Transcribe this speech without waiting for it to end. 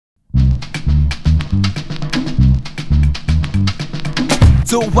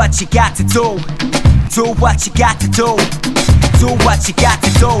Do what you got to do. Do what you got to do. Do what you got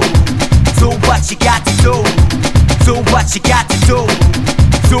to do. Do what you got to do. Do what you got to do.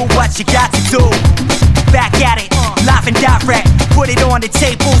 Do what you got to do. Back at it, live and direct. Put it on the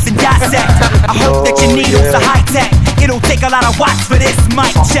tables and dissect. I hope that your needles are high tech. It'll take a lot of watts for this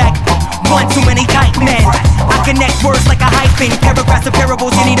mic check. One too many hype men. I connect words like a hyphen. Paragraphs and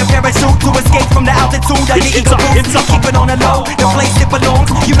parables, you need a parachute to escape from the altitude of the ego boost. Keep it on the low, the place it belongs.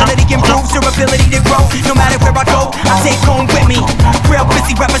 Humility improves your ability to grow. No matter where I go, I take home with me. Real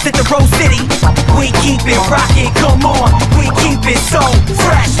busy represent the Rose City. We keep it rockin', come on. We keep it so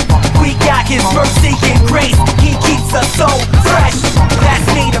fresh. We got His mercy and grace. He keeps us so fresh. Pass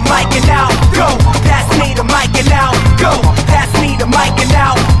me the mic and now go. Pass me the mic and now go. Pass me the mic and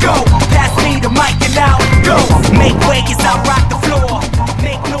now go. Pass me the mic and now go. Make way as I rock